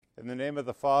In the name of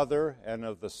the Father, and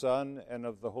of the Son, and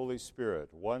of the Holy Spirit,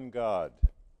 one God.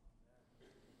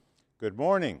 Good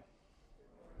morning.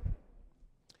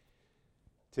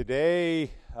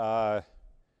 Today,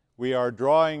 we are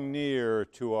drawing near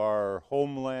to our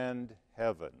homeland,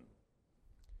 heaven.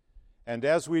 And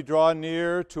as we draw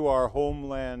near to our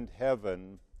homeland,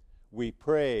 heaven, we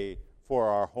pray for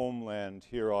our homeland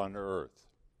here on earth.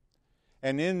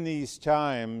 And in these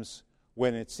times,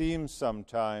 when it seems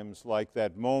sometimes like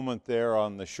that moment there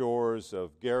on the shores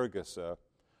of Gergesa,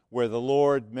 where the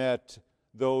Lord met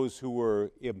those who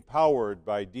were empowered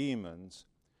by demons,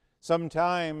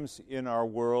 sometimes in our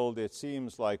world it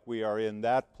seems like we are in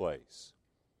that place.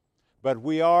 But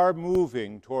we are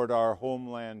moving toward our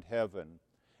homeland heaven.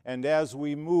 And as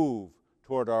we move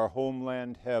toward our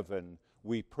homeland heaven,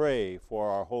 we pray for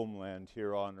our homeland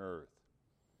here on earth.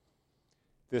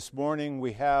 This morning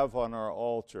we have on our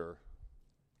altar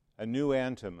a new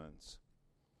Antimons.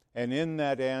 And in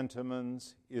that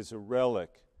Antimons is a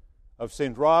relic of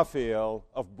St. Raphael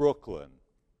of Brooklyn.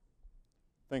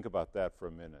 Think about that for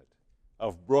a minute.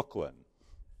 Of Brooklyn.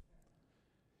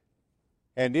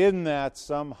 And in that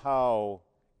somehow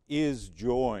is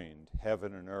joined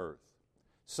heaven and earth.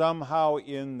 Somehow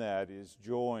in that is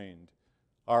joined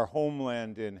our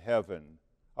homeland in heaven,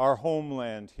 our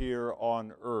homeland here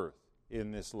on earth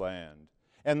in this land,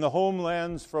 and the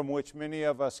homelands from which many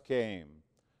of us came,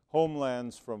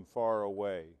 homelands from far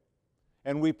away.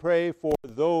 And we pray for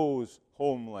those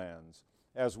homelands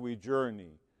as we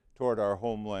journey toward our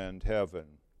homeland heaven.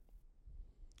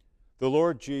 The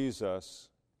Lord Jesus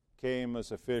came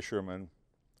as a fisherman,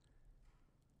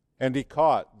 and he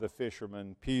caught the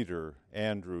fishermen Peter,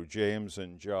 Andrew, James,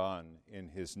 and John in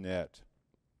his net.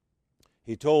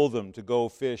 He told them to go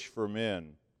fish for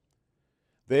men.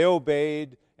 They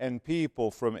obeyed, and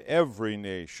people from every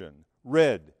nation,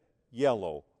 red,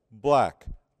 yellow, black,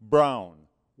 brown,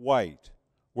 white,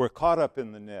 were caught up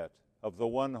in the net of the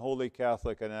one holy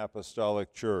Catholic and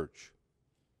Apostolic Church.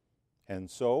 And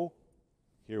so,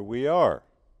 here we are.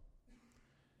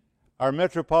 Our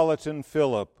Metropolitan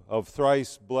Philip of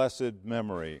thrice blessed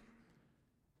memory,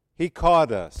 he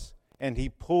caught us and he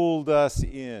pulled us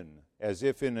in as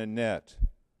if in a net.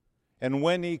 And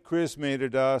when he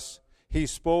chrismated us, he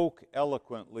spoke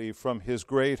eloquently from his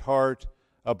great heart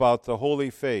about the holy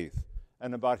faith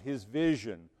and about his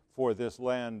vision for this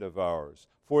land of ours,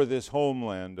 for this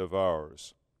homeland of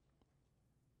ours.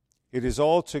 It is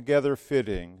altogether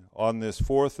fitting on this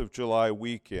 4th of July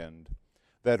weekend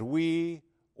that we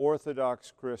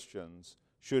Orthodox Christians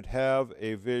should have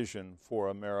a vision for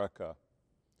America.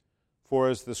 For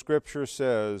as the Scripture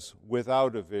says,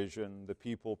 without a vision the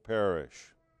people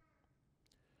perish.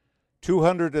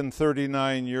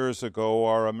 239 years ago,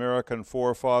 our American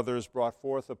forefathers brought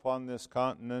forth upon this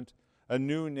continent a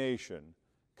new nation,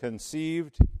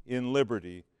 conceived in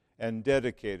liberty and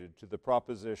dedicated to the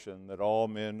proposition that all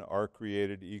men are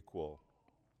created equal.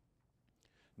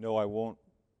 No, I won't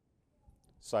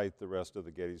cite the rest of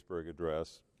the Gettysburg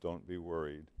Address. Don't be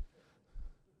worried.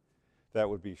 That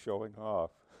would be showing off.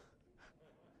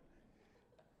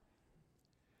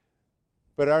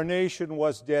 But our nation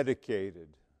was dedicated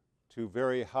to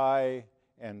very high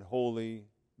and holy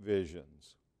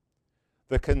visions.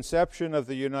 The conception of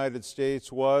the United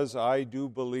States was, I do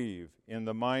believe, in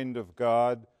the mind of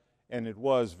God, and it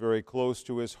was very close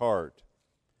to his heart.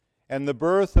 And the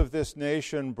birth of this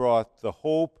nation brought the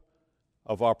hope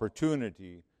of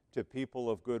opportunity to people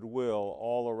of goodwill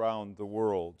all around the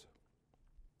world.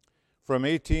 From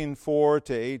 1804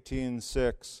 to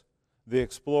 1806, the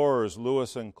explorers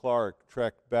Lewis and Clark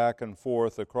trekked back and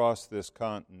forth across this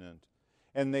continent,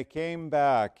 and they came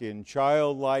back in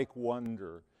childlike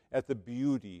wonder at the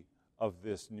beauty of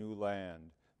this new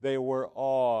land. They were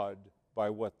awed by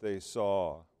what they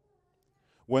saw.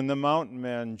 When the mountain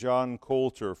man John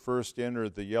Coulter first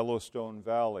entered the Yellowstone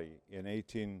Valley in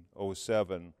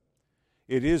 1807,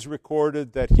 it is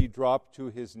recorded that he dropped to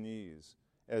his knees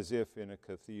as if in a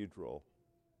cathedral.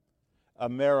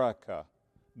 America,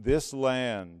 this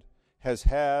land, has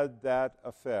had that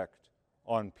effect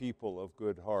on people of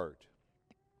good heart.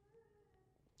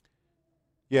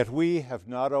 Yet we have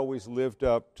not always lived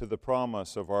up to the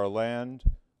promise of our land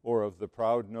or of the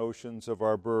proud notions of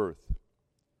our birth.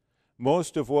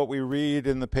 Most of what we read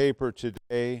in the paper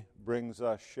today brings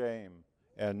us shame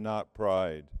and not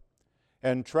pride.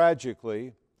 And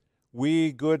tragically,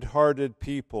 we good-hearted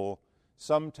people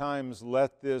sometimes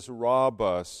let this rob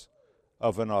us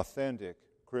of an authentic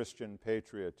Christian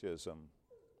patriotism.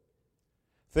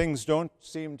 Things don't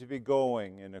seem to be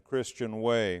going in a Christian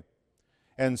way.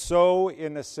 And so,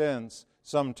 in a sense,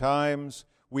 sometimes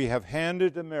We have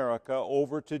handed America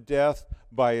over to death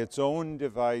by its own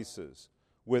devices,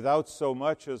 without so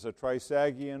much as a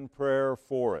Trisagion prayer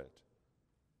for it.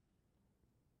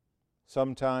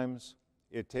 Sometimes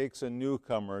it takes a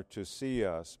newcomer to see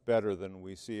us better than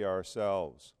we see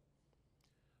ourselves.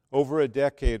 Over a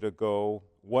decade ago,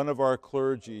 one of our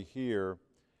clergy here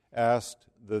asked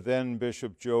the then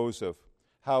Bishop Joseph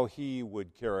how he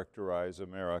would characterize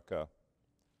America.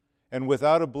 And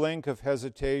without a blink of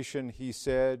hesitation, he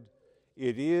said,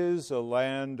 "It is a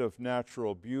land of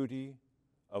natural beauty,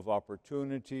 of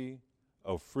opportunity,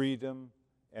 of freedom,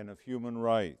 and of human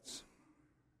rights."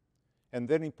 And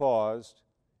then he paused,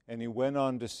 and he went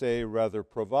on to say rather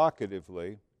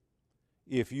provocatively,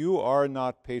 "If you are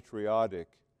not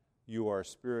patriotic, you are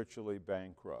spiritually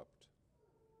bankrupt."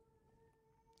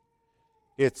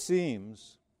 It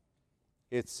seems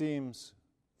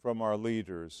from our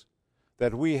leaders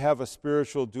that we have a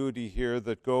spiritual duty here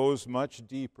that goes much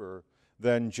deeper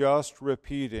than just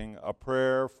repeating a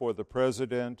prayer for the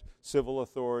president, civil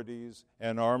authorities,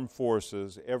 and armed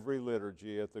forces every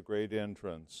liturgy at the great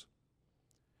entrance.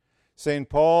 St.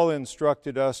 Paul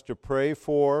instructed us to pray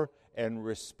for and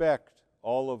respect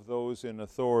all of those in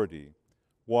authority.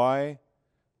 Why?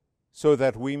 So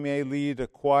that we may lead a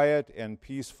quiet and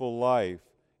peaceful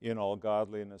life in all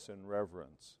godliness and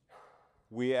reverence.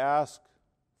 We ask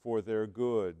for their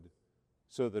good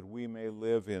so that we may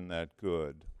live in that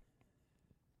good.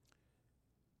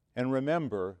 And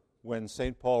remember, when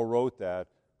St. Paul wrote that,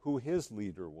 who his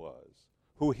leader was,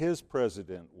 who his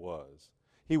president was.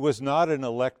 He was not an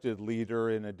elected leader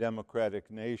in a democratic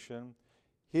nation.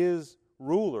 His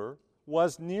ruler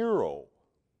was Nero.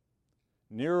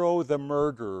 Nero, the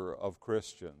murderer of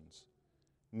Christians.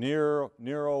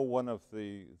 Nero, one of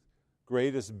the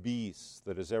greatest beasts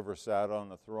that has ever sat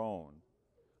on a throne.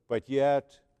 But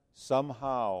yet,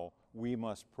 somehow, we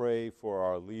must pray for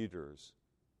our leaders,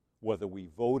 whether we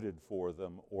voted for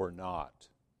them or not,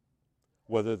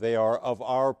 whether they are of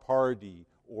our party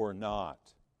or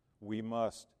not. We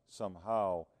must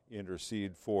somehow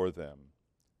intercede for them.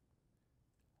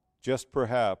 Just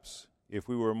perhaps, if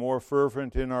we were more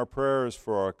fervent in our prayers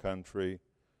for our country,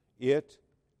 it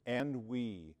and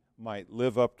we might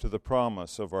live up to the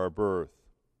promise of our birth.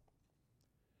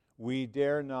 We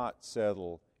dare not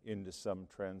settle into some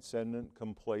transcendent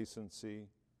complacency.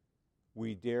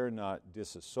 We dare not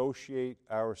disassociate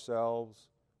ourselves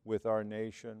with our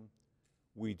nation.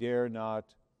 We dare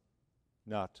not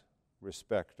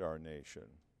respect our nation.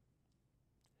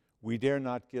 We dare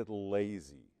not get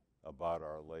lazy about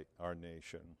our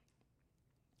nation.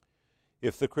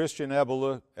 If the Christian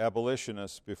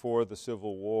abolitionists before the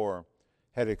Civil War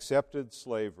had accepted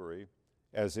slavery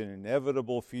as an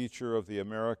inevitable feature of the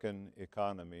American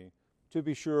economy, to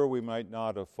be sure, we might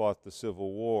not have fought the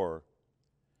Civil War.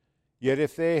 Yet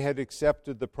if they had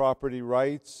accepted the property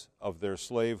rights of their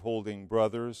slave-holding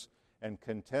brothers and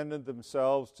contented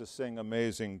themselves to sing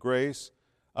Amazing Grace,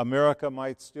 America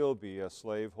might still be a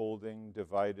slave-holding,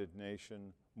 divided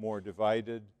nation, more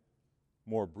divided,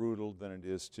 more brutal than it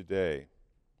is today.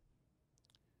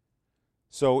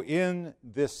 So in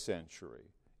this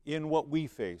century, in what we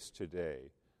face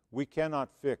today, we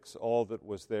cannot fix all that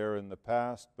was there in the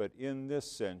past, but in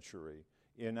this century,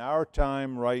 in our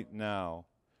time right now,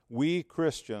 we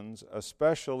Christians,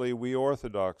 especially we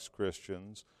Orthodox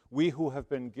Christians, we who have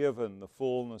been given the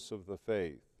fullness of the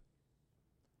faith,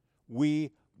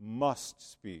 we must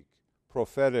speak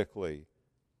prophetically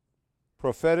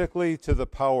to the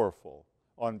powerful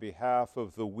on behalf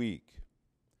of the weak,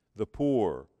 the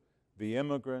poor, the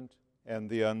immigrant, and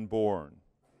the unborn.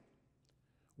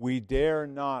 We dare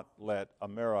not let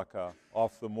America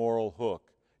off the moral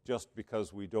hook just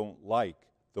because we don't like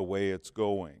the way it's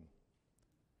going.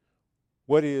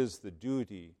 What is the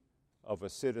duty of a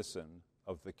citizen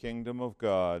of the kingdom of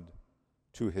God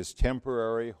to his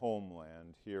temporary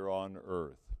homeland here on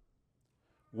earth?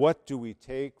 What do we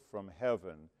take from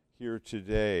heaven here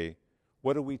today?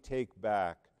 What do we take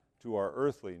back to our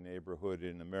earthly neighborhood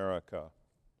in America?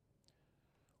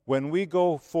 When we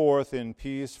go forth in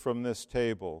peace from this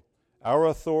table, our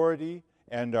authority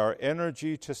and our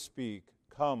energy to speak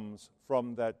comes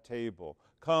from that table,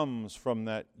 comes from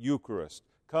that Eucharist,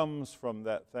 comes from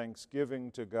that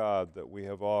thanksgiving to God that we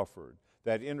have offered,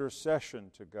 that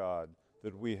intercession to God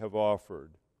that we have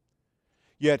offered.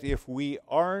 Yet if we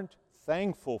aren't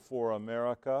thankful for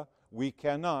America, we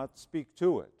cannot speak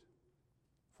to it,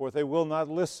 for they will not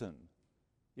listen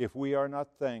if we are not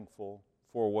thankful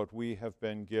for what we have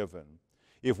been given.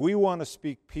 If we want to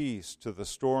speak peace to the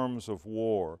storms of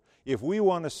war, if we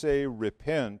want to say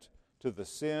repent to the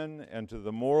sin and to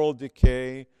the moral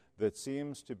decay that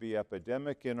seems to be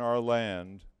epidemic in our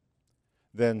land,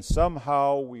 then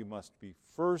somehow we must be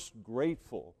first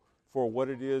grateful for what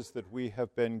it is that we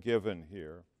have been given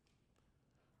here.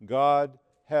 God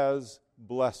has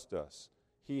blessed us.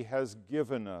 He has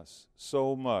given us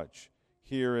so much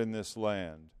here in this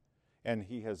land, and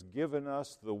He has given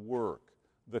us the work,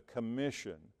 the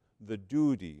commission, the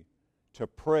duty to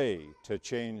pray to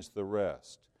change the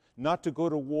rest, not to go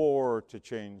to war to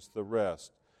change the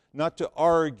rest, not to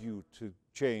argue to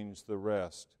change the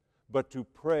rest, but to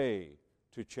pray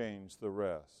to change the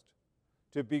rest,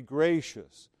 to be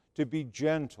gracious, to be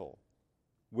gentle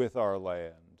with our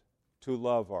land, to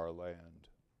love our land.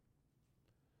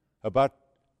 About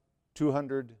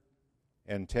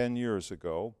 210 years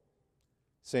ago,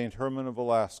 St. Herman of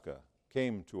Alaska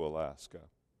came to Alaska.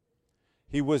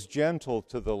 He was gentle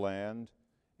to the land,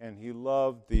 and he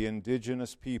loved the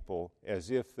indigenous people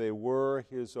as if they were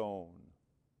his own.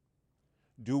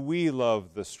 Do we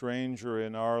love the stranger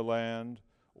in our land,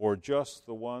 or just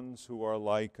the ones who are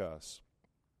like us?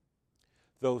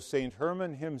 Though St.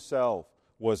 Herman himself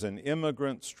was an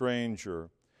immigrant stranger,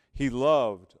 he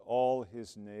loved all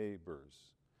his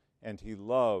neighbors, and he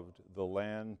loved the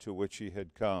land to which he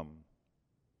had come.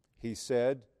 He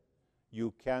said,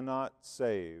 "You cannot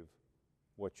save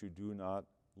what you do not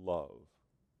love."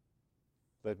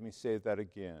 Let me say that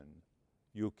again.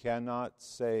 You cannot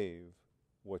save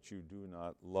what you do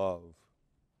not love.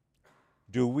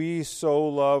 Do we so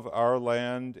love our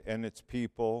land and its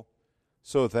people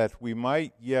so that we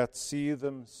might yet see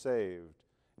them saved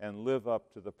and live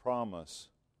up to the promise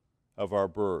of our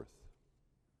birth?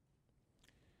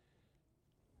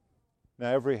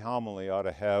 Now, every homily ought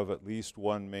to have at least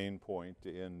one main point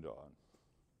to end on.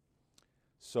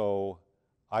 So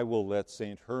I will let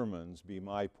St. Herman's be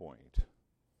my point.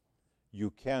 You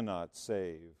cannot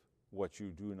save what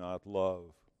you do not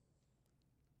love.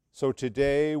 So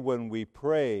today, when we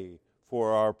pray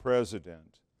for our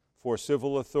president, for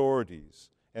civil authorities,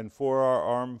 and for our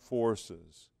armed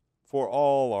forces, for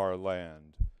all our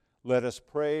land, let us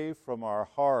pray from our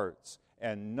hearts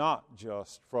and not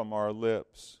just from our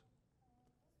lips.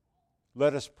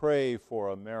 Let us pray for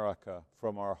America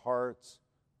from our hearts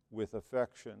with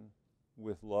affection,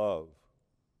 with love.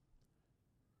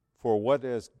 For what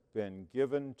has been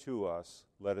given to us,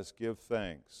 let us give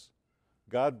thanks.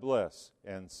 God bless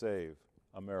and save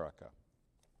America.